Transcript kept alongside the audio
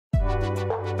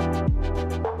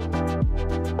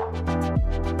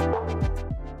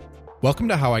Welcome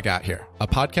to How I Got Here, a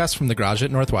podcast from the Garage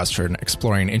at Northwestern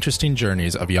exploring interesting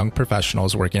journeys of young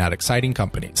professionals working at exciting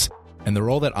companies and the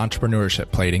role that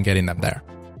entrepreneurship played in getting them there.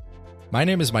 My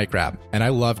name is Mike Rabb, and I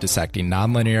love dissecting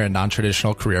nonlinear and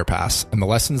non-traditional career paths and the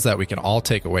lessons that we can all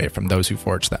take away from those who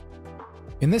forge them.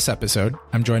 In this episode,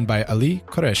 I'm joined by Ali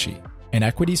Qureshi, an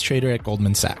equities trader at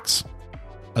Goldman Sachs.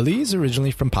 Ali is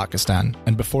originally from Pakistan,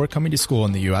 and before coming to school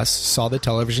in the US, saw the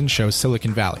television show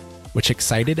Silicon Valley, which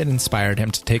excited and inspired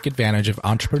him to take advantage of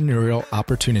entrepreneurial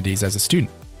opportunities as a student.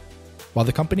 While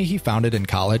the company he founded in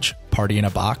college, Party in a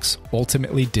Box,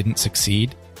 ultimately didn't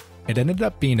succeed, it ended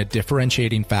up being a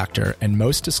differentiating factor and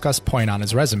most discussed point on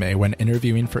his resume when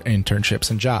interviewing for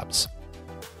internships and jobs.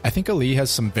 I think Ali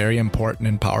has some very important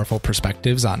and powerful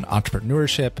perspectives on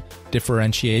entrepreneurship,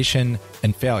 differentiation,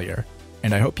 and failure,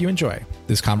 and I hope you enjoy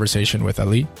this conversation with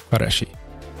Ali Qureshi.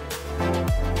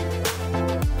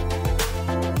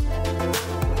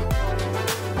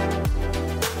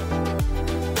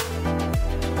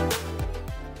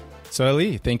 So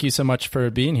Ali, thank you so much for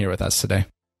being here with us today.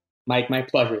 Mike, my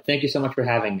pleasure. Thank you so much for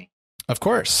having me. Of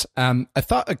course. I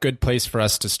thought a good place for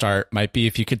us to start might be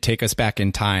if you could take us back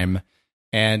in time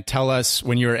and tell us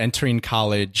when you were entering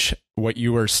college, what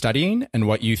you were studying and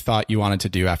what you thought you wanted to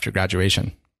do after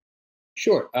graduation.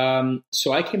 Sure.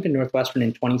 So I came to Northwestern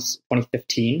in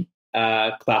 2015,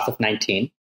 class of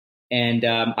 19. And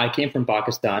I came from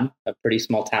Pakistan, a pretty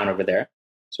small town over there.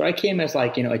 So I came as a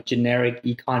generic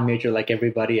econ major like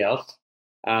everybody else,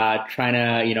 trying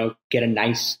to, get a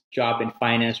nice job in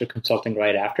finance or consulting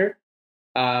right after.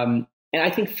 And I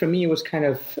think for me, it was kind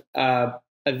of a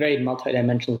very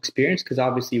multidimensional experience because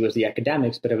obviously it was the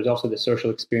academics, but it was also the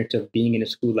social experience of being in a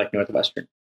school like Northwestern.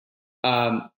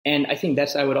 And I think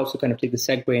I would also kind of take the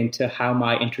segue into how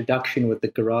my introduction with the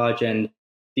garage and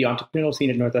the entrepreneurial scene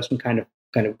at Northwestern kind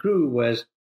of grew was,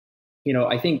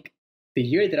 I think the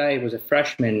year that I was a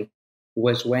freshman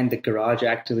was when the garage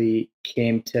actually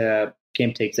came to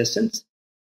existence.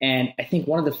 And I think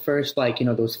one of the first,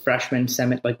 those freshman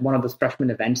summit, one of those freshman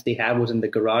events they had was in the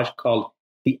garage called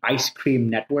the Ice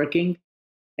Cream Networking.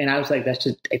 And I was like, that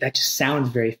just sounds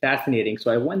very fascinating.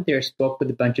 So I went there, spoke with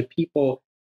a bunch of people,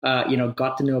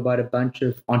 got to know about a bunch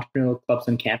of entrepreneurial clubs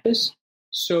on campus.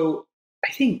 So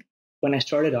I think when I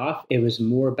started off, it was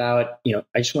more about, I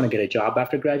just want to get a job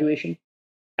after graduation.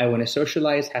 I want to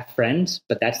socialize, have friends,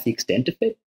 but that's the extent of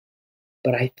it.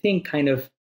 But I think kind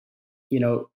of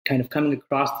coming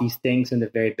across these things in the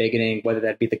very beginning, whether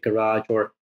that be the garage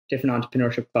or different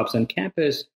entrepreneurship clubs on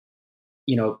campus,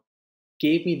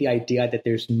 gave me the idea that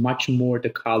there's much more to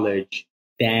college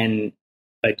than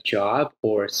a job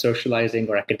or socializing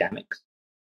or academics.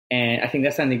 And I think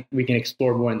that's something we can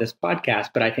explore more in this podcast.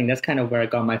 But I think that's kind of where I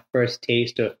got my first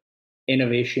taste of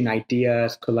innovation,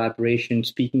 ideas, collaboration,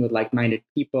 speaking with like-minded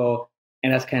people.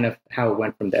 And that's kind of how it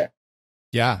went from there.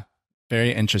 Yeah,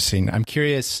 very interesting. I'm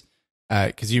curious,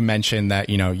 because you mentioned that,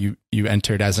 you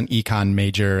entered as an econ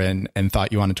major and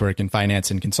thought you wanted to work in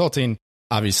finance and consulting.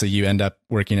 Obviously, you end up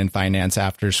working in finance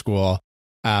after school.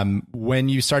 When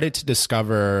you started to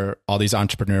discover all these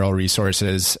entrepreneurial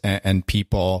resources and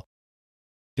people,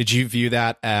 did you view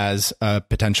that as a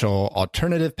potential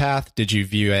alternative path? Did you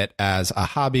view it as a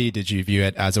hobby? Did you view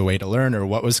it as a way to learn? Or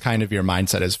what was kind of your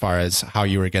mindset as far as how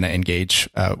you were going to engage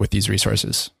with these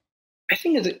resources? I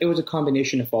think it was a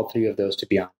combination of all three of those, to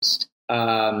be honest.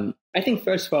 I think,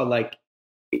 first of all,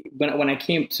 when I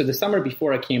came, so the summer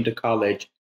before I came to college,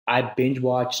 I binge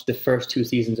watched the first 2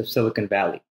 seasons of Silicon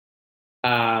Valley.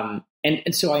 And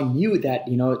so I knew that,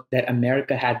 that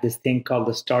America had this thing called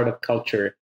the startup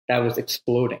culture that was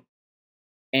exploding.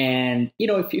 And,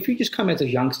 if you just come as a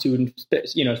young student,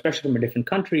 especially from a different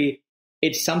country,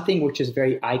 it's something which is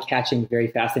very eye-catching, very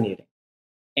fascinating.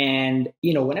 And,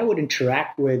 when I would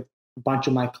interact with a bunch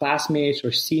of my classmates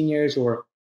or seniors or,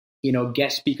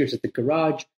 guest speakers at the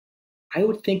garage, I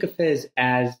would think of it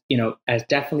as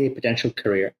definitely a potential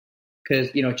career.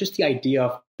 Because, just the idea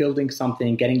of building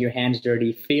something, getting your hands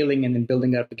dirty, failing, and then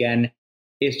building it up again,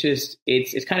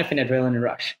 it's kind of an adrenaline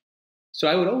rush. So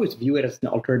I would always view it as an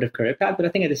alternative career path, but I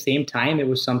think at the same time, it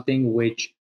was something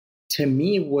which to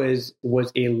me was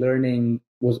a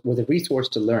resource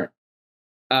to learn.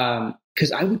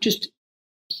 Because I would just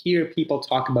hear people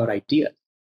talk about ideas.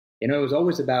 It was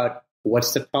always about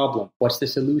what's the problem? What's the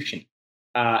solution?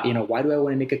 Why do I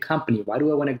want to make a company? Why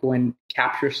do I want to go and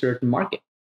capture a certain market?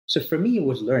 So for me, it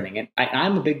was learning. And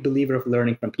I'm a big believer of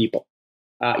learning from people.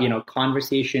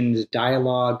 Conversations,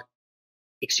 dialogue,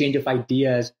 exchange of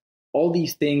ideas, all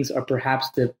these things are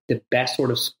perhaps the best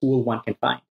sort of school one can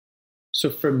find. So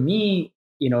for me,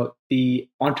 the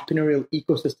entrepreneurial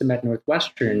ecosystem at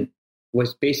Northwestern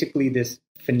was basically this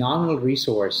phenomenal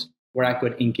resource where I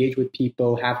could engage with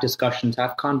people, have discussions,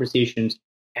 have conversations,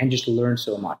 and just learn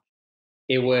so much.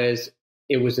 It was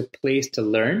a place to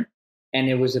learn, and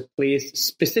it was a place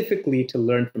specifically to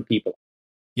learn from people.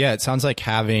 Yeah, it sounds like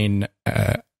having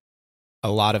a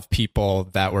lot of people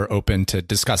that were open to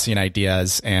discussing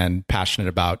ideas and passionate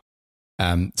about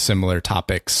similar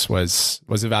topics was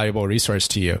a valuable resource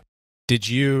to you. Did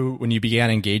you, when you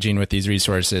began engaging with these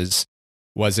resources,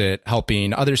 was it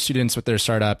helping other students with their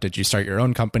startup? Did you start your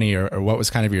own company, or what was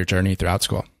kind of your journey throughout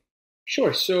school?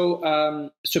 Sure. So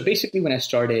basically, when I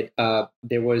started,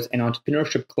 there was an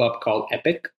entrepreneurship club called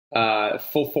EPIC,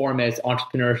 full form as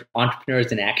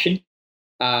Entrepreneurs in Action.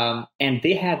 And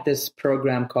they had this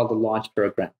program called the Launch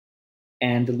Program.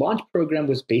 And the Launch Program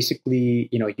was basically,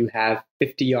 you have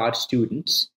 50 odd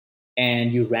students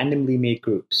and you randomly make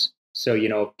groups.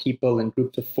 So, people in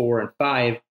groups of 4 and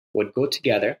 5 would go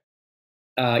together.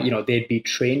 They'd be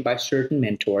trained by certain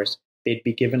mentors. They'd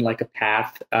be given like a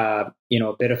path, a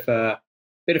bit of a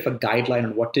guideline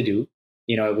on what to do.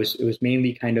 It was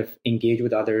mainly kind of engage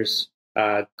with others,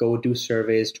 go do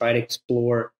surveys, try to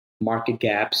explore market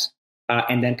gaps,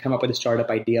 and then come up with a startup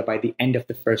idea by the end of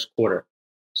the first quarter.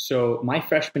 So my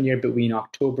freshman year, between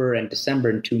October and December,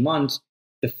 in 2 months,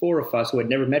 the 4 of us who had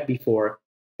never met before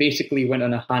basically went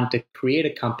on a hunt to create a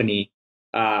company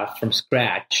from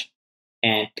scratch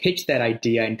and pitch that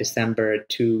idea in December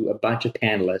to a bunch of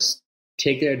panelists,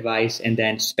 take their advice, and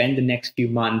then spend the next few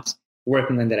months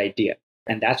working on that idea.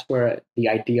 And that's where the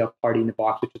idea of Party in a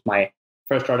Box, which was my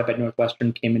first startup at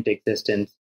Northwestern, came into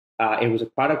existence. It was a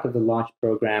product of the Launch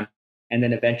Program. And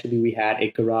then eventually we had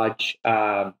a garage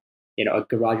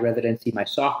residency my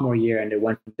sophomore year, and it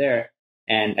went from there.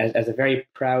 And as a very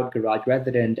proud garage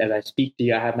resident, as I speak to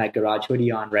you, I have my garage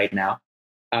hoodie on right now.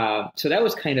 So that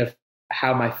was kind of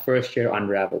how my first year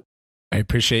unraveled. I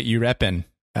appreciate you repping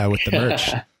with the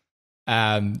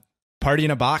merch. Party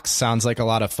in a Box sounds like a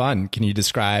lot of fun. Can you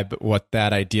describe what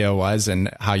that idea was and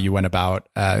how you went about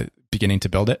beginning to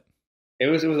build it? It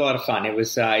was a lot of fun. It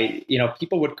was,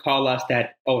 people would call us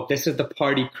that, oh, this is the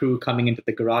party crew coming into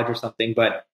the garage or something.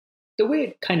 But the way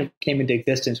it kind of came into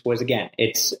existence was, again,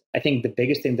 I think the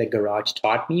biggest thing that garage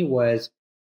taught me was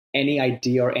any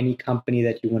idea or any company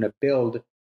that you want to build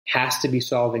has to be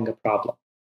solving a problem.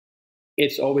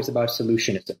 It's always about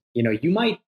solutionism. You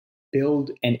might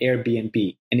build an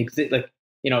Airbnb and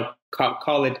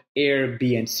call it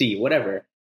Airbnb, whatever.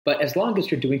 But as long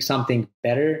as you're doing something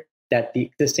better that the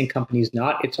existing company is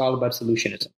not, it's all about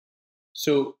solutionism.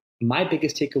 So my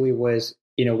biggest takeaway was,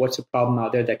 what's a problem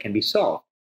out there that can be solved?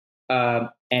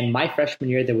 And my freshman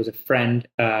year, there was a friend.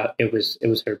 It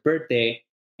was her birthday,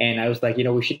 and I was like,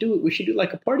 we should do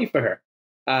like a party for her,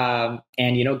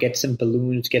 and get some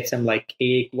balloons, get some like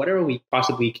cake, whatever we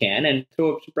possibly can, and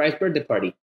throw a surprise birthday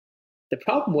party. The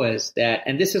problem was that,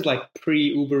 and this is like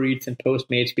pre-Uber Eats and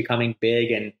Postmates becoming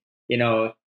big, and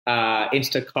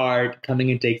Instacart coming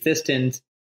into existence.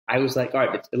 I was like, all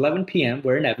right, it's 11 p.m.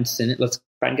 We're in Evanston. Let's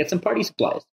try and get some party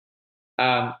supplies.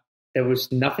 There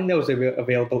was nothing that was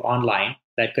available online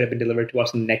that could have been delivered to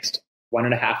us in the next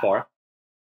 1.5 hours.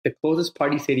 The closest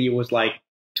party city was like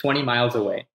 20 miles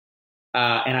away.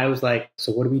 And I was like,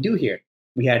 so what do we do here?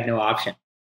 We had no option.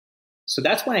 So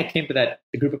that's when I came to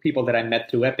the group of people that I met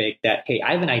through Epic that, hey,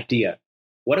 I have an idea.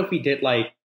 What if we did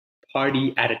like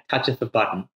party at a touch of a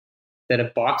button, that a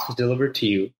box was delivered to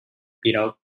you? You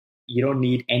don't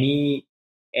need any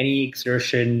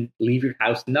exertion, leave your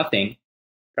house, nothing.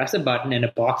 Press a button and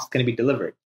a box is going to be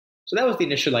delivered. So that was the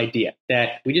initial idea,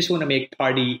 that we just want to make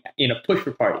party, push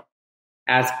for party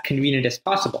as convenient as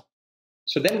possible.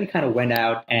 So then we kind of went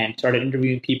out and started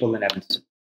interviewing people in Evanston,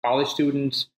 college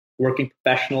students, working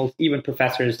professionals, even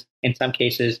professors in some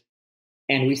cases.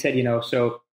 And we said,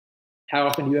 so how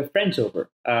often do you have friends over?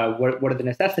 What are the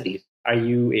necessities? Are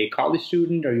you a college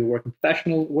student? Are you a working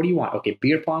professional? What do you want? Okay,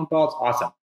 beer pong balls,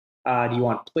 awesome. Do you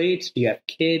want plates? Do you have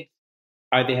kids?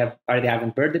 Are they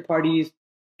having birthday parties?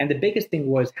 And the biggest thing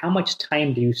was, how much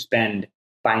time do you spend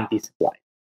buying these supplies?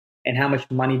 And how much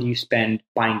money do you spend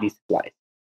buying these supplies?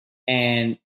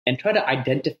 And try to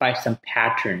identify some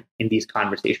pattern in these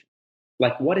conversations.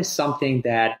 Like, what is something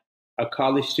that a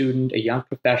college student, a young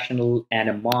professional, and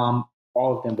a mom,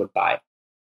 all of them would buy?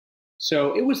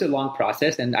 So it was a long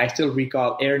process. And I still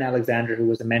recall Aaron Alexander, who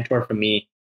was a mentor for me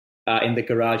in the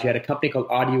garage. He had a company called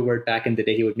Audio Word back in the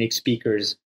day. He would make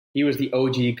speakers. He was the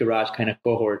OG garage kind of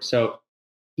cohort. So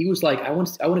he was like, I want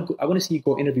to see you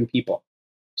go interview people.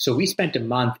 So we spent a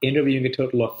month interviewing a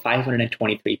total of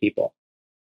 523 people.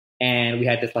 And we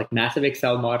had this like massive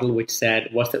Excel model, which said,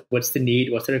 what's the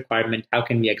need? What's the requirement? How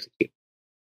can we execute?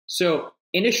 So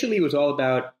initially it was all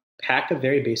about pack a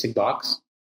very basic box,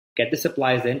 get the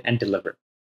supplies in and deliver.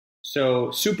 So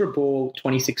Super Bowl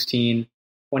 2016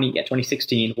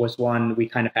 was one we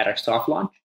kind of had our soft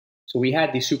launch. So we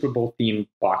had these Super Bowl themed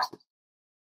boxes.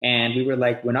 And we were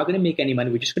like, we're not going to make any money.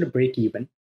 We're just going to break even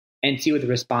and see what the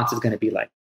response is going to be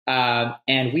like.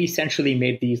 And we essentially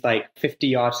made these like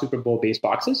 50 odd Super Bowl based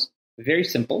boxes, very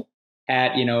simple,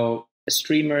 had,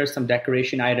 streamers, some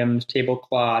decoration items,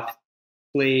 tablecloth,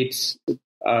 plates,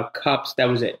 cups. That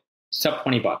was it. Sub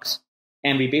 $20.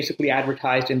 And we basically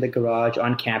advertised in the garage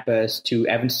on campus to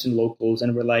Evanston locals.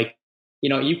 And we're like,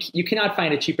 you cannot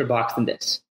find a cheaper box than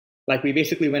this. Like we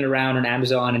basically went around on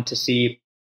Amazon and to see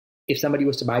if somebody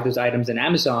was to buy those items in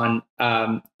Amazon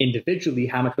individually,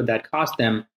 how much would that cost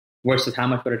them versus how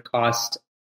much would it cost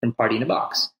from Party in a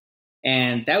Box?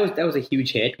 And that was a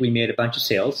huge hit. We made a bunch of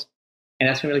sales. And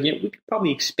that's when we were like, we could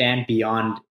probably expand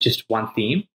beyond just one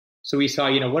theme. So we saw,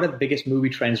 what are the biggest movie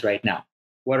trends right now?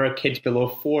 What are kids below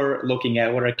 4 looking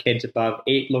at? What are kids above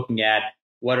 8 looking at?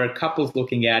 What are couples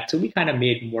looking at? So we kind of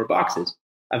made more boxes.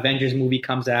 Avengers movie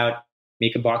comes out,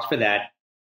 make a box for that.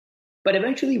 But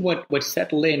eventually what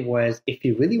settled in was if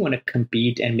you really want to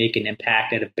compete and make an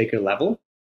impact at a bigger level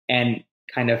and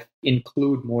kind of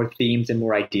include more themes and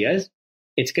more ideas,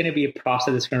 it's going to be a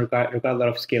process that's going to require a lot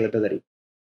of scalability.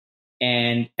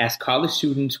 And as college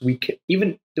students,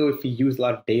 even though if we use a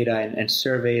lot of data and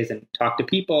surveys and talk to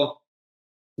people,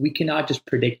 we cannot just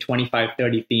predict 25,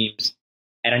 30 themes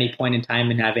at any point in time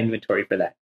and have inventory for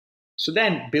that. So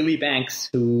then Billy Banks,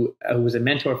 who was a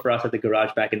mentor for us at the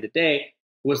garage back in the day,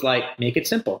 was like, make it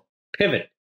simple, pivot.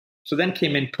 So then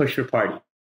came in Push Your Party.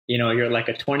 You're like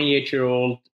a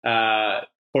 28-year-old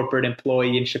corporate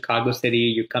employee in Chicago City.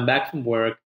 You come back from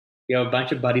work. You have a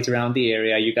bunch of buddies around the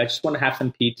area. You guys just want to have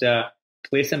some pizza,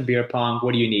 play some beer pong.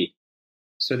 What do you need?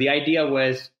 So the idea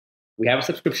was we have a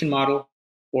subscription model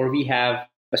or we have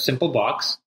a simple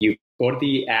box. You go to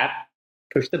the app,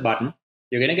 push the button.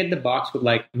 You're going to get the box with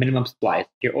like minimum supplies.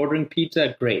 You're ordering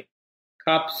pizza, great.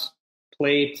 Cups,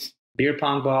 plates, beer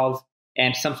pong balls,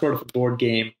 and some sort of a board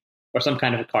game or some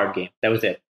kind of a card game. That was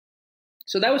it.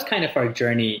 So that was kind of our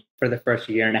journey for the first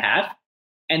year and a half.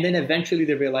 And then eventually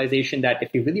the realization that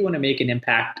if we really want to make an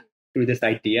impact through this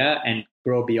idea and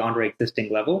grow beyond our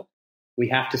existing level, we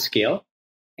have to scale.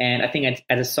 And I think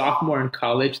as a sophomore in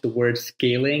college, the word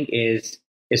scaling is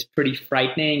pretty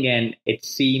frightening and it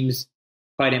seems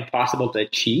quite impossible to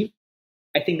achieve.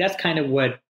 I think that's kind of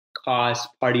what caused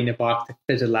Party in a Box to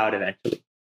fizzle out eventually.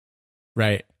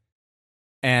 Right.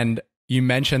 And you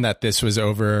mentioned that this was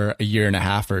over a year and a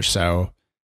half or so.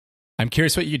 I'm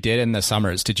curious what you did in the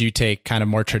summers. Did you take kind of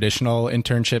more traditional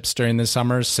internships during the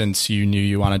summers since you knew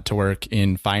you wanted to work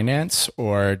in finance?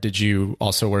 Or did you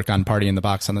also work on Party in the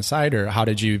Box on the side? Or how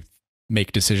did you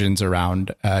make decisions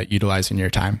around utilizing your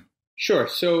time? Sure.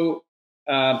 So,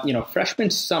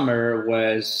 freshman summer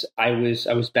I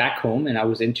was back home and I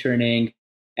was interning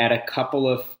at a couple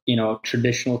of,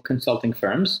 traditional consulting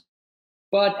firms.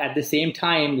 But at the same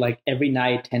time, like every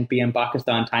night, 10 p.m.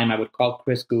 Pakistan time, I would call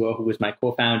Chris Guo, who was my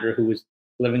co-founder, who was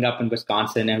living up in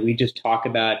Wisconsin, and we just talk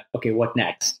about, okay, what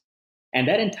next? And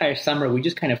that entire summer, we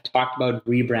just kind of talked about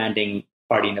rebranding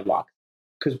Party in a Box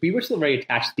because we were still very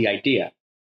attached to the idea.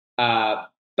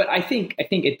 But I think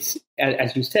it's,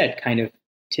 as you said, kind of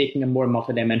taking a more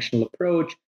multidimensional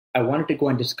approach. I wanted to go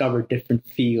and discover different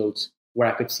fields where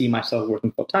I could see myself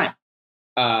working full time.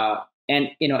 And,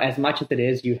 as much as it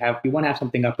is, you want to have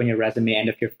something up on your resume end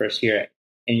of your first year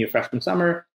in your freshman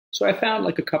summer. So I found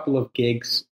like a couple of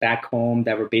gigs back home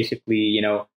that were basically,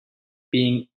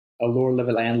 being a lower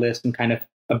level analyst and kind of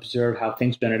observe how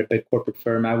things are done at a big corporate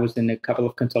firm. I was in a couple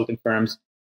of consulting firms.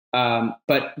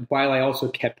 But while I also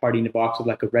kept Party in the Box as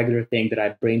like a regular thing that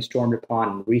I brainstormed upon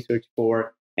and researched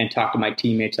for and talked to my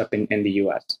teammates up in the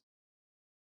US.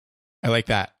 I like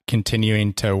that,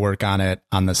 continuing to work on it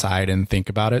on the side and think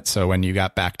about it. So when you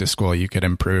got back to school, you could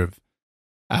improve.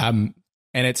 And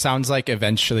it sounds like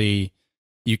eventually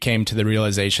you came to the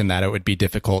realization that it would be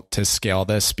difficult to scale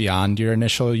this beyond your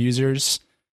initial users.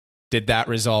 Did that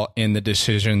result in the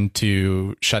decision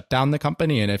to shut down the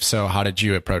company? And if so, how did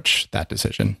you approach that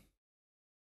decision?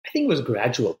 I think it was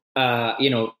gradual. I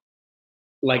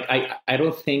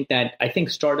think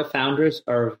startup founders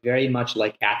are very much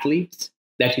like athletes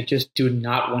that you just do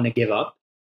not want to give up.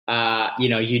 That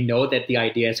the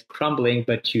idea is crumbling,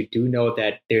 but you do know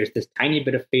that there's this tiny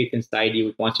bit of faith inside you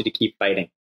which wants you to keep fighting.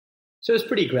 So it's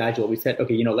pretty gradual. We said,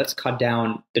 okay, let's cut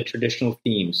down the traditional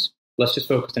themes. Let's just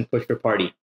focus on Push for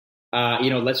Party.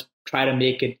 Let's try to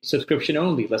make it subscription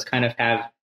only. Let's kind of have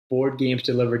board games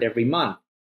delivered every month.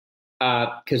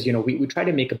 Because, we try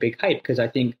to make a big hype because I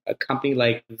think a company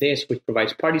like this, which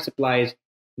provides party supplies,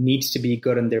 needs to be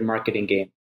good in their marketing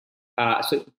game.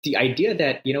 So the idea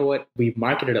that, we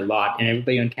marketed a lot and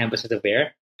everybody on campus is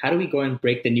aware, how do we go and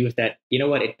break the news that,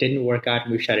 it didn't work out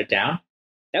and we shut it down?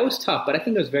 That was tough, but I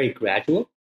think it was very gradual.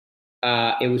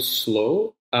 It was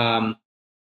slow. And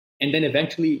then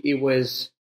eventually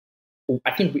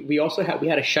I think we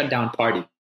had a shutdown party.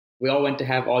 We all went to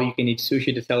have all you can eat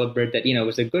sushi to celebrate that, it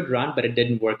was a good run, but it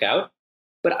didn't work out.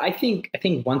 But I think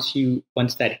once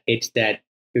that hits that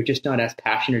you're just not as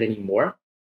passionate anymore,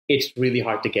 it's really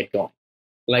hard to get going.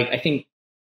 Like, I think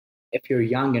if you're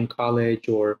young in college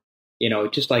or,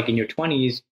 just like in your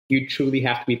 20s, you truly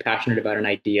have to be passionate about an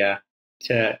idea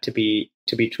to be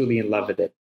truly in love with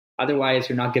it. Otherwise,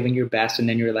 you're not giving your best. And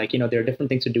then you're like, there are different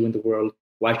things to do in the world.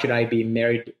 Why should I be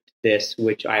married to this,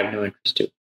 which I have no interest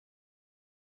to?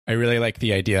 I really like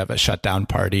the idea of a shutdown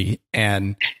party.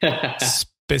 And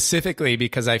specifically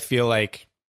because I feel like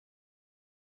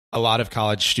a lot of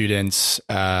college students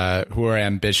who are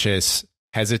ambitious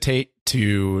hesitate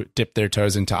to dip their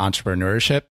toes into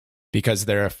entrepreneurship because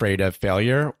they're afraid of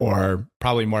failure, or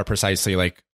probably more precisely,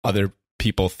 like other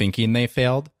people thinking they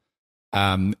failed.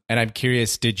 And I'm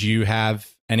curious, did you have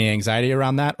any anxiety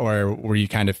around that, or were you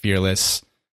kind of fearless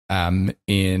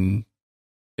in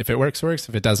if it works,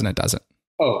 if it doesn't, it doesn't?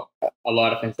 Oh, a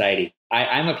lot of anxiety.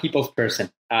 I'm a people's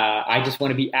person. I just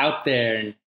want to be out there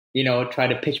and, try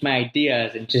to pitch my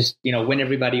ideas and just, win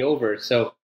everybody over.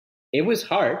 So it was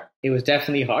hard. It was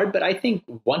definitely hard. But I think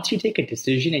once you take a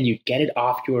decision and you get it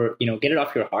off your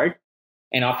heart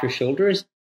and off your shoulders,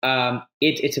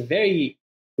 it's a very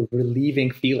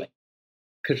relieving feeling.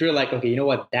 Because you're like, okay, you know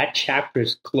what? That chapter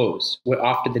is closed. We're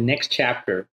off to the next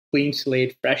chapter, clean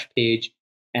slate, fresh page,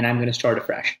 and I'm going to start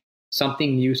afresh.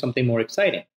 Something new, something more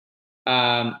exciting.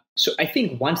 So I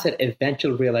think once that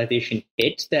eventual realization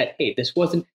hits that, hey, this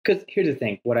wasn't, because here's the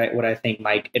thing, what I think,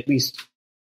 Mike, at least,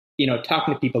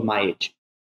 talking to people my age,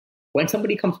 when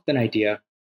somebody comes with an idea,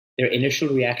 their initial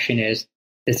reaction is,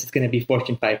 this is going to be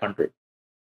Fortune 500.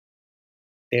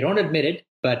 They don't admit it,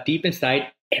 but deep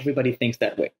inside, everybody thinks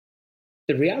that way.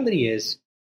 The reality is,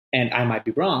 and I might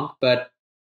be wrong, but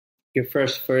your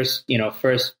first 3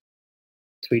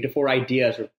 to 4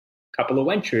 ideas or couple of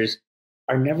ventures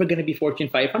are never going to be Fortune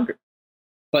 500,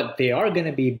 but they are going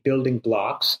to be building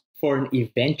blocks for an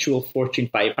eventual Fortune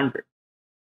 500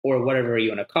 or whatever you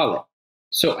want to call it.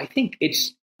 So I think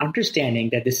it's understanding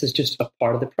that this is just a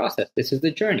part of the process. This is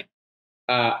the journey.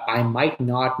 I might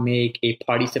not make a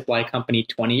party supply company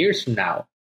 20 years from now,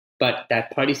 but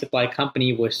that party supply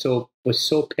company was so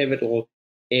pivotal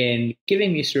in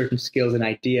giving me certain skills and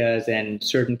ideas and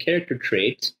certain character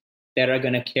traits that are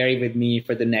going to carry with me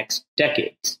for the next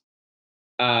decades.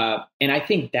 And I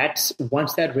think that's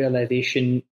once that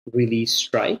realization really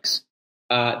strikes,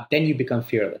 then you become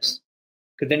fearless.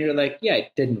 Because then you're like, yeah,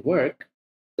 it didn't work,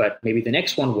 but maybe the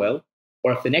next one will.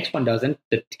 Or if the next one doesn't,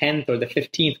 the 10th or the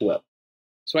 15th will.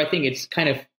 So I think it's kind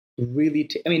of really,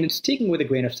 it's taken with a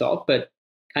grain of salt, but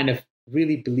kind of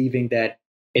really believing that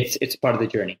it's part of the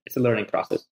journey. It's a learning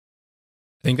process.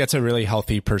 I think that's a really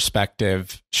healthy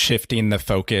perspective, shifting the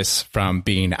focus from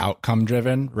being outcome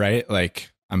driven, right?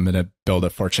 Like, I'm going to build a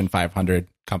Fortune 500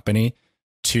 company,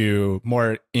 to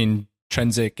more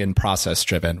intrinsic and process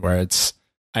driven, where it's,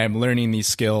 I am learning these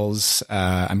skills,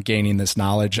 I'm gaining this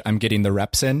knowledge, I'm getting the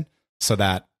reps in so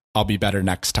that I'll be better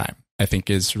next time, I think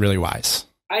is really wise.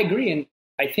 I agree. And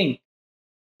I think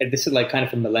this is like kind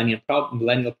of a millennial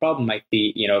problem might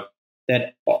be,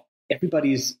 that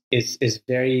everybody's is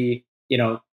very,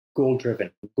 goal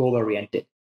driven, goal oriented,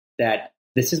 that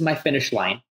this is my finish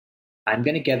line. I'm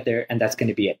going to get there and that's going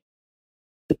to be it.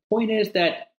 The point is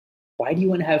that why do you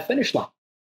want to have a finish line?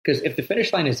 Because if the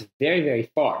finish line is very, very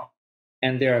far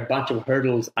and there are a bunch of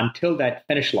hurdles until that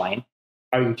finish line,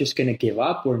 are you just going to give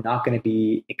up? We're not going to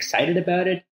be excited about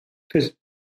it? Because,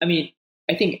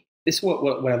 I think this is what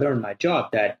I learned in my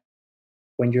job, that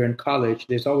when you're in college,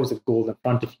 there's always a goal in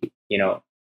front of you,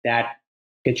 that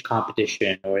pitch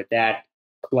competition or that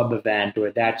club event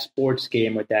or that sports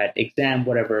game or that exam,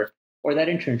 whatever, or that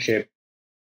internship.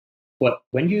 But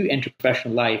when you enter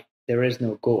professional life, there is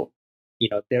no goal.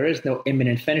 There is no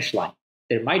imminent finish line.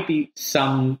 There might be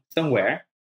somewhere,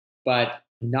 but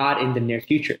not in the near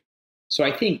future. So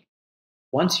I think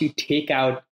once you take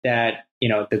out that,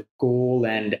 the goal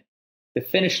and the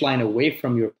finish line away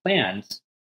from your plans,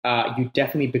 you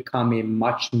definitely become a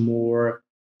much more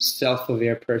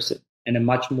self-aware person and a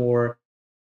much more,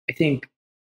 I think,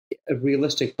 a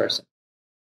realistic person.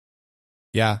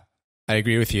 Yeah, I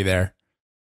agree with you there.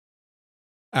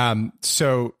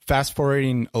 So fast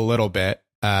forwarding a little bit,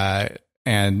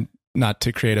 and not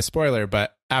to create a spoiler,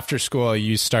 but after school,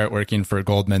 you start working for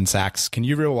Goldman Sachs. Can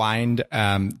you rewind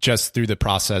just through the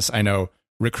process? I know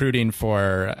recruiting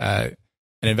for an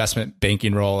investment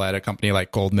banking role at a company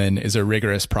like Goldman is a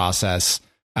rigorous process.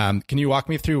 Can you walk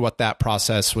me through what that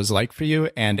process was like for you,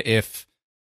 and if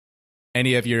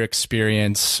any of your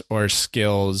experience or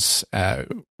skills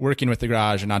working with the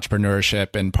garage and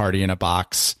entrepreneurship and party in a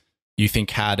box you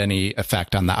think had any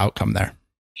effect on the outcome there?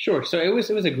 Sure. So it was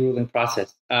a grueling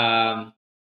process. So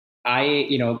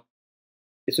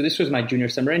this was my junior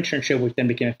summer internship, which then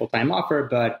became a full-time offer.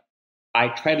 But I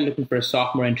tried looking for a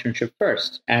sophomore internship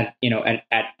first at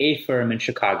a firm in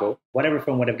Chicago. Whatever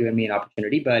firm would have given me an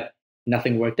opportunity, but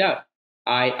nothing worked out.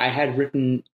 I had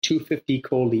written 250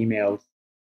 cold emails,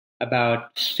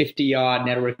 about 50 odd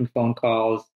networking phone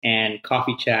calls and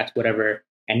coffee chats, whatever,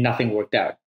 and nothing worked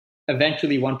out.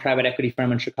 Eventually, one private equity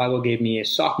firm in Chicago gave me a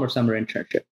sophomore summer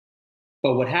internship.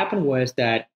 But what happened was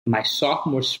that my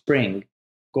sophomore spring,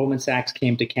 Goldman Sachs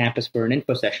came to campus for an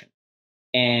info session.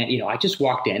 And, I just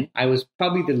walked in. I was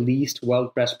probably the least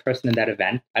well-dressed person in that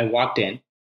event. I walked in,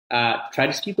 tried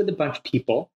to speak with a bunch of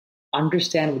people,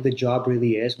 understand what the job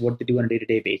really is, what they do on a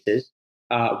day-to-day basis,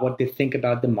 what they think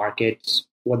about the markets,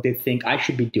 what they think I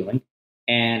should be doing.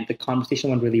 And the conversation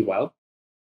went really well.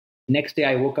 Next day,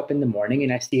 I woke up in the morning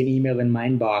and I see an email in my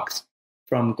inbox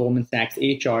from Goldman Sachs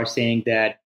HR saying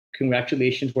that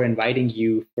congratulations, we're inviting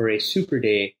you for a super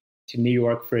day to New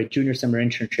York for a junior summer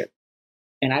internship.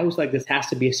 And I was like, this has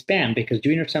to be a spam because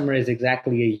junior summer is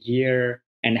exactly a year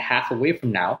and a half away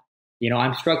from now.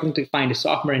 I'm struggling to find a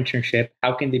sophomore internship.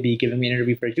 How can they be giving me an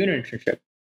interview for a junior internship?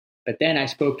 But then I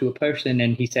spoke to a person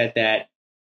and he said that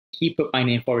he put my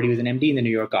name forward. He was an MD in the New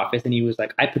York office. And he was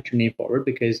like, I put your name forward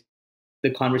because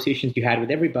the conversations you had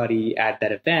with everybody at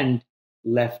that event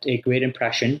left a great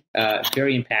impression,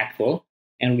 very impactful.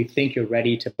 And we think you're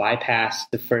ready to bypass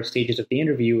the first stages of the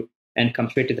interview and come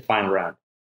straight to the final round.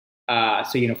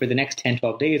 So, for the next 10,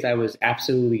 12 days, I was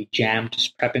absolutely jammed,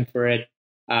 just prepping for it,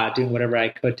 doing whatever I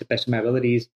could to best of my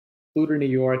abilities. Flew to New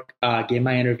York, gave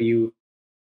my interview.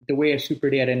 The way a super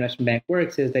day at an investment bank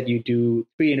works is that you do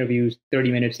 3 interviews,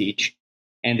 30 minutes each,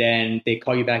 and then they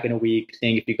call you back in a week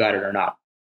saying if you got it or not.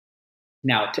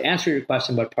 Now, to answer your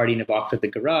question about Party in a Box with the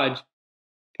garage,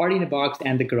 Party in a Box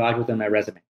and the garage was on my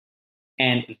resume.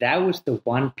 And that was the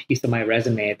one piece of my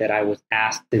resume that I was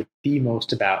asked the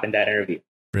most about in that interview.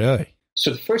 Really?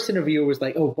 So the first interviewer was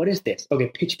like, oh, what is this? Okay,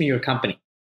 pitch me your company.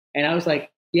 And I was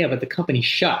like, yeah, but the company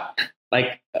shut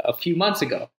like a few months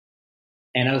ago.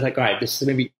 And I was like, all right, this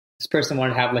person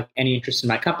wanted to have like any interest in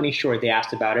my company. Sure, they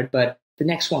asked about it, but the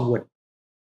next one wouldn't.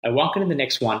 I walk into the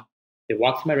next one. They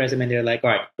walk through my resume and they're like,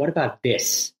 all right, what about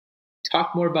this?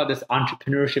 Talk more about this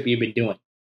entrepreneurship you've been doing.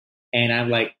 And I'm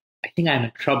like, I think I'm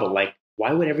in trouble. Like,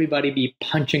 why would everybody be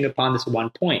punching upon this one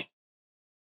point?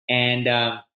 And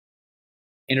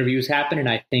interviews happen, and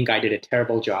I think I did a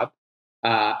terrible job.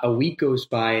 A week goes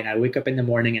by, and I wake up in the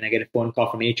morning, and I get a phone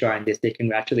call from HR, and they say,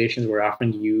 "Congratulations, we're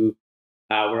offering you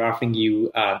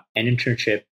an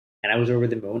internship." And I was over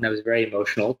the moon. I was very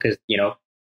emotional because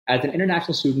as an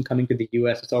international student coming to the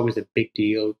US, it's always a big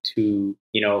deal to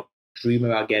dream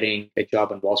about getting a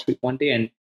job on Wall Street one day, and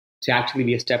to actually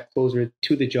be a step closer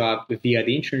to the job via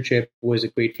the internship was a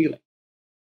great feeling.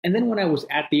 And then when I was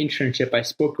at the internship, I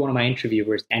spoke to one of my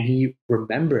interviewers, and he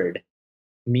remembered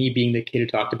me being the kid who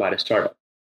talked about a startup.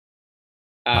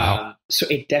 Wow. So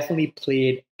it definitely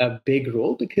played a big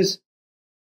role because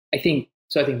I think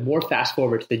more fast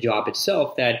forward to the job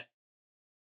itself, that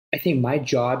I think my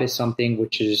job is something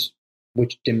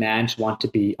which demands one to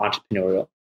be entrepreneurial,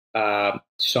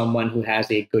 someone who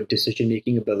has a good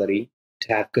decision-making ability,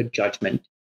 to have good judgment,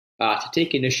 to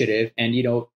take initiative, and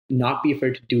not be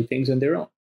afraid to do things on their own,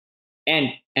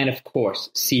 and of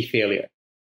course see failure,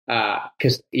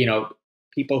 because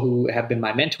people who have been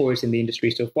my mentors in the industry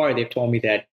so far, they've told me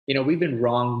that we've been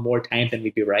wrong more times than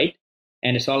we'd be right,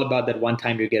 and it's all about that one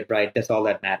time you get right. That's all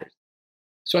that matters.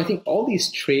 So I think all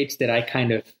these traits that I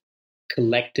kind of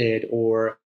collected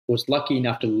or was lucky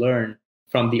enough to learn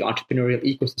from the entrepreneurial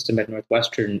ecosystem at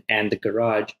Northwestern and the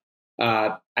garage,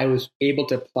 I was able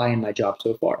to apply in my job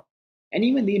so far. And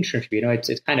even the internship,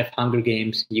 it's kind of Hunger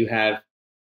Games. You have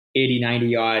 80,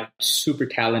 90 odd super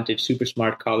talented, super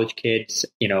smart college kids,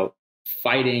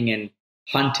 fighting and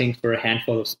hunting for a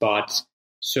handful of spots.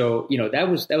 So, that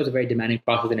was a very demanding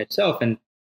process in itself. And,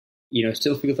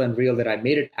 still feels unreal that I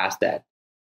made it past that.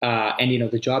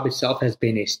 And the job itself has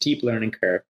been a steep learning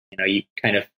curve. You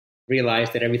kind of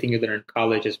realize that everything you learn in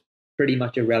college is pretty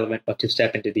much irrelevant but to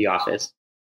step into the office.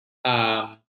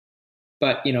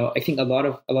 But, I think a lot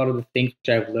of the things which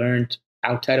I've learned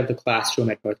outside of the classroom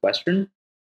at Northwestern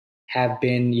have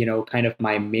been, kind of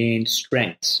my main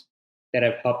strengths that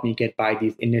have helped me get by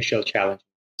these initial challenges.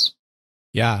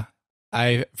 Yeah,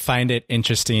 I find it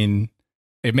interesting.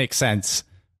 It makes sense,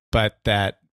 but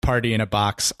that party in a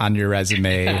box on your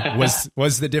resume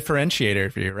was the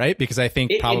differentiator for you, right? Because I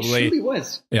think it truly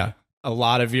was. Yeah. A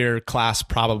lot of your class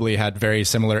probably had very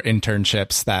similar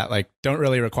internships that like don't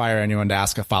really require anyone to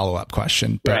ask a follow-up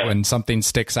question. But Right. when something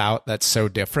sticks out that's so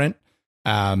different,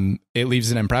 it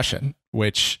leaves an impression,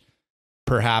 which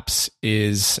perhaps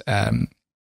is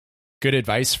good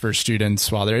advice for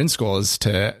students while they're in school, is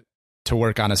to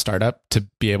work on a startup to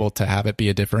be able to have it be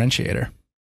a differentiator.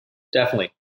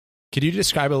 Definitely. Could you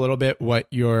describe a little bit what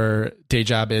your day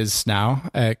job is now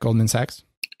at Goldman Sachs?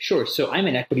 Sure. So I'm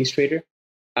an equities trader.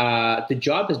 The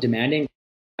job is demanding.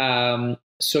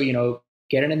 So,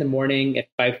 get in the morning at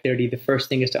 5:30. The first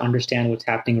thing is to understand what's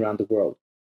happening around the world.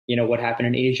 What happened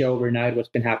in Asia overnight, what's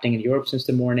been happening in Europe since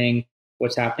the morning,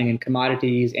 what's happening in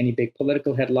commodities, any big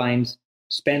political headlines.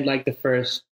 Spend like the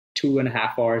first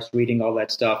 2.5 hours reading all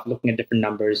that stuff, looking at different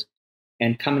numbers,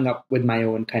 and coming up with my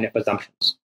own kind of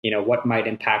assumptions. What might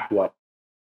impact what.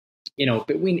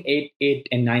 Between 8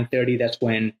 and 9:30, that's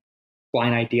when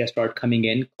client ideas start coming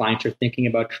in. Clients are thinking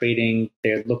about trading.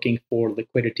 They're looking for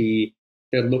liquidity.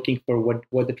 They're looking for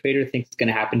what the trader thinks is going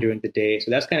to happen during the day. So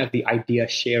that's kind of the idea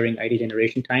sharing, idea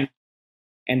generation time.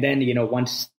 And then,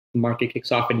 once the market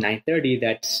kicks off at 9:30,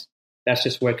 that's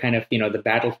just where kind of, the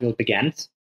battlefield begins.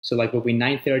 So like between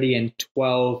 9:30 and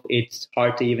 12, it's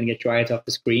hard to even get your eyes off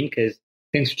the screen because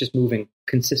things are just moving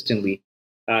consistently.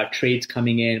 Trades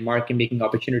coming in, market making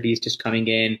opportunities just coming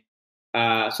in.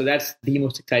 So that's the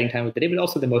most exciting time of the day, but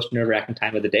also the most nerve-wracking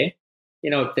time of the day.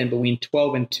 Then between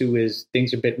 12 and 2 is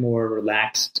things are a bit more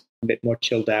relaxed, a bit more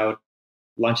chilled out,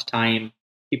 lunchtime,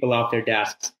 people off their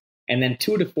desks. And then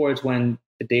 2 to 4 is when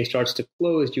the day starts to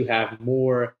close. You have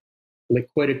more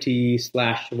liquidity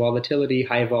 / volatility,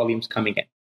 high volumes coming in.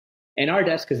 And our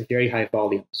desk is very high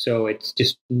volume. So it's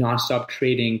just nonstop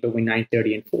trading between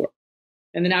 9:30 and 4.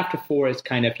 And then after 4 is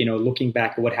kind of, looking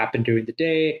back at what happened during the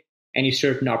day, any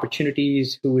certain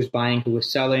opportunities, who was buying, who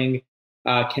was selling,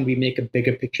 can we make a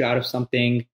bigger picture out of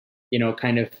something,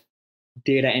 kind of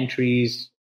data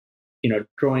entries,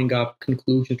 drawing up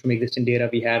conclusions from existing data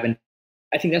we have. And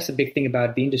I think that's the big thing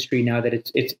about the industry now, that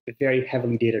it's very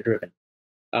heavily data driven.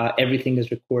 Everything is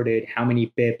recorded, how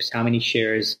many bips, how many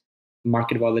shares,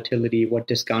 market volatility, what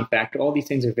discount factor, all these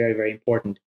things are very, very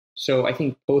important. So I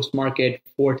think post-market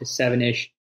 4 to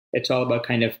 7-ish, it's all about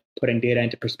kind of putting data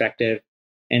into perspective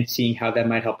and seeing how that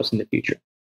might help us in the future.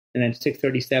 And then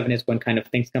 6:37 is when kind of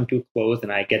things come to a close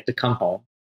and I get to come home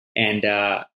and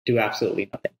do absolutely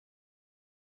nothing.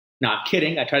 Not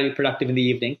kidding. I try to be productive in the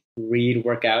evening, read,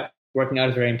 work out. Working out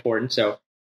is very important. So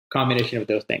combination of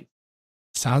those things.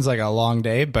 Sounds like a long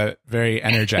day, but very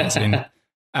energizing.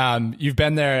 You've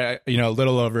been there, a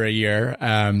little over a year.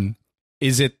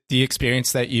 Is it the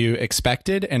experience that you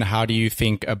expected? And how do you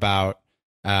think about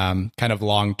kind of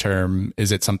long term?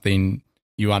 Is it something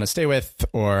you want to stay with,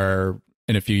 or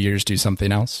in a few years do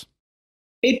something else?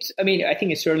 I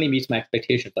think it certainly meets my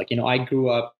expectations. Like, I grew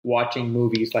up watching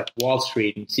movies like Wall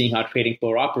Street and seeing how trading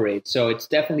floor operates. So it's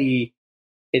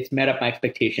met up my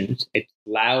expectations. It's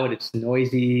loud, it's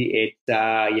noisy,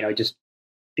 it's, just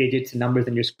digits and numbers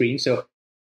on your screen. So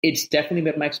it's definitely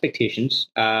met my expectations.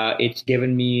 It's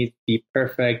given me the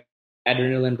perfect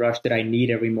adrenaline rush that I need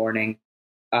every morning.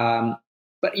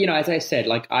 But, as I said,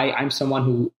 like I'm someone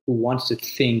who wants to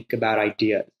think about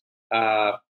ideas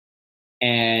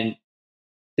and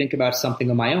think about something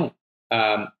on my own.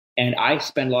 And I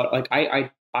spend a lot of,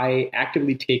 I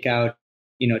actively take out,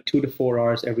 2 to 4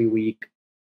 hours every week,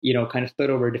 kind of split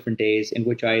over different days in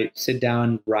which I sit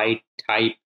down, write,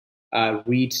 type,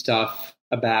 read stuff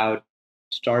about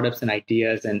startups and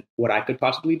ideas and what I could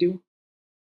possibly do.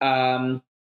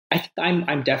 I think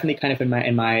I'm definitely kind of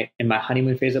in my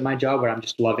honeymoon phase of my job where I'm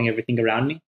just loving everything around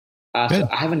me. So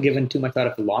I haven't given too much thought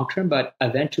of the long term, but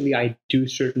eventually I do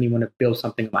certainly want to build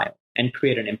something of my own and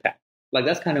create an impact. Like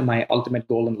that's kind of my ultimate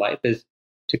goal in life, is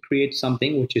to create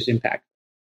something which is impactful.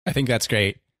 I think that's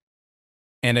great.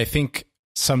 And I think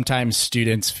sometimes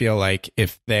students feel like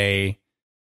if they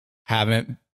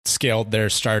haven't scaled their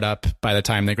startup by the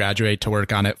time they graduate to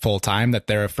work on it full time, that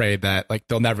they're afraid that like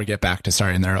they'll never get back to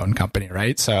starting their own company,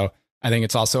 right? So I think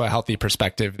it's also a healthy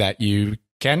perspective that you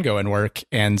can go and work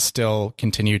and still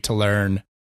continue to learn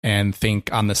and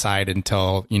think on the side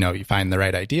until, you find the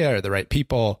right idea or the right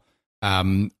people,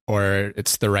 or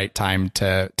it's the right time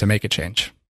to make a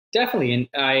change. Definitely.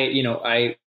 And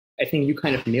I think you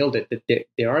kind of nailed it, that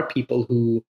there are people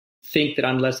who think that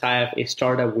unless I have a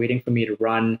startup waiting for me to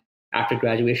run after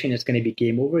graduation, it's going to be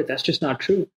game over. That's just not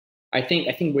true. I think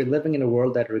we're living in a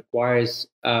world that requires,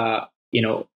 a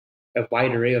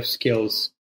wide array of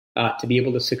skills to be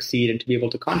able to succeed and to be able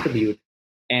to contribute.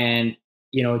 And,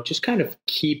 just kind of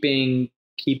keeping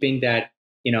that,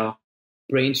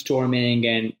 brainstorming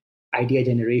and idea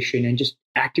generation and just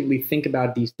actively think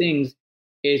about these things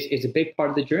is a big part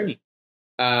of the journey.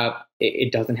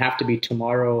 It doesn't have to be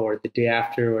tomorrow or the day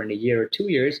after or in a year or 2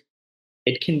 years.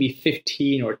 It can be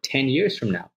 15 or 10 years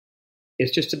from now.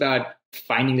 It's just about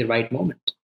finding the right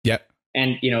moment. Yeah.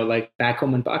 And, like back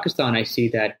home in Pakistan, I see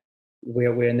that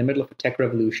we're in the middle of a tech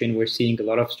revolution. We're seeing a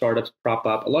lot of startups prop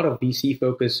up, a lot of VC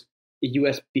focus,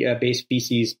 US-based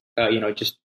VCs,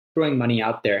 just throwing money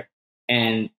out there.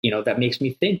 And, that makes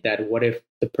me think that what if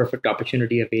the perfect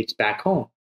opportunity awaits back home?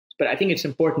 But I think it's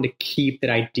important to keep that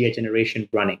idea generation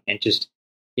running and just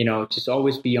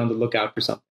always be on the lookout for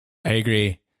something. I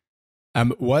agree.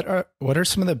 What are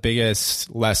some of the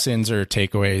biggest lessons or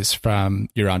takeaways from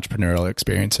your entrepreneurial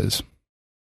experiences?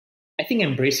 I think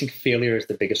embracing failure is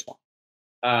the biggest one.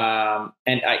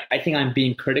 And I think I'm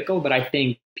being critical, but I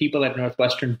think people at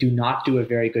Northwestern do not do a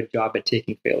very good job at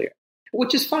taking failure,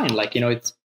 which is fine. Like,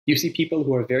 you see people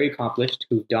who are very accomplished,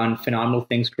 who've done phenomenal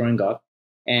things growing up,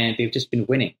 and they've just been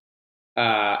winning.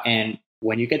 And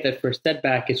when you get that first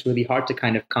setback, it's really hard to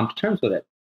kind of come to terms with it.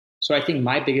 So I think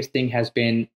my biggest thing has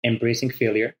been embracing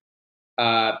failure,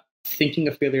 thinking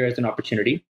of failure as an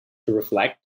opportunity to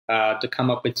reflect, to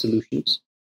come up with solutions.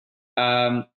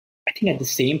 I think at the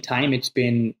same time, it's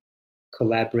been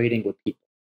collaborating with people,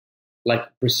 like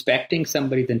respecting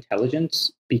somebody's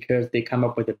intelligence because they come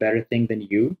up with a better thing than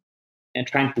you, and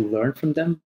trying to learn from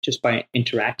them just by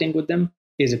interacting with them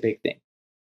is a big thing.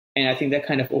 And I think that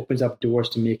kind of opens up doors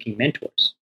to making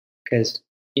mentors, because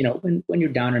when you're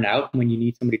down and out, when you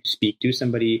need somebody to speak to,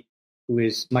 somebody who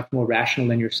is much more rational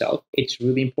than yourself, it's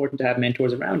really important to have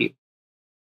mentors around you.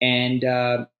 And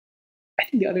I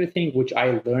think the other thing which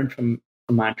I learned from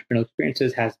my entrepreneurial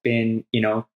experiences has been,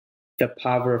 the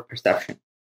power of perception.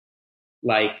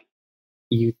 Like,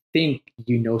 you think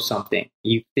you know something,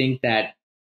 you think that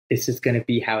this is going to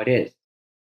be how it is.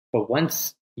 But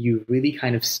once you really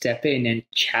kind of step in and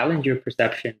challenge your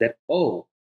perception that, oh,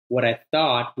 what I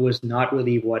thought was not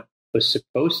really what was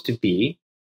supposed to be,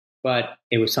 but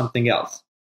it was something else.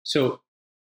 So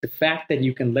the fact that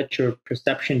you can let your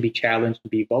perception be challenged,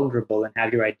 be vulnerable, and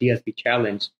have your ideas be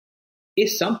challenged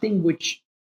is something which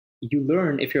you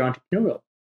learn if you're entrepreneurial.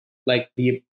 Like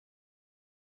the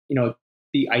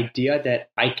idea that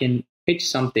I can pitch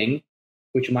something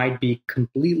which might be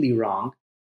completely wrong,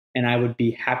 and I would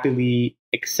be happily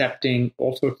accepting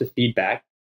all sorts of feedback,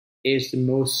 is the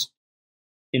most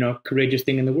courageous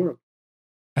thing in the world.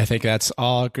 I think that's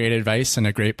all great advice and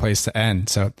a great place to end.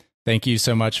 So thank you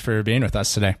so much for being with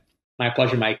us today. My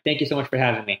pleasure, Mike. Thank you so much for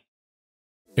having me.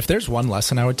 If there's one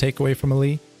lesson I would take away from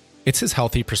Ali, it's his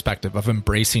healthy perspective of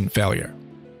embracing failure.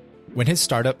 When his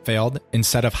startup failed,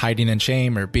 instead of hiding in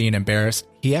shame or being embarrassed,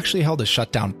 he actually held a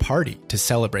shutdown party to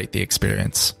celebrate the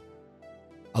experience.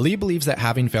 Ali believes that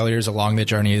having failures along the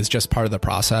journey is just part of the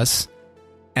process,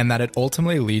 and that it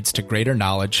ultimately leads to greater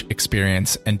knowledge,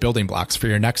 experience, and building blocks for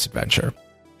your next adventure.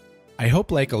 I hope,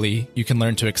 like Ali, you can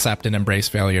learn to accept and embrace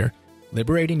failure,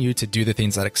 liberating you to do the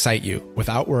things that excite you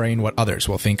without worrying what others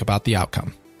will think about the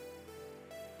outcome.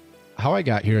 How I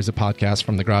Got Here is a podcast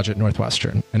from the Garage at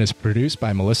Northwestern and is produced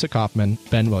by Melissa Kaufman,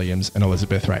 Ben Williams, and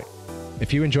Elizabeth Wright.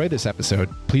 If you enjoyed this episode,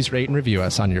 please rate and review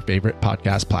us on your favorite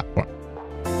podcast platform.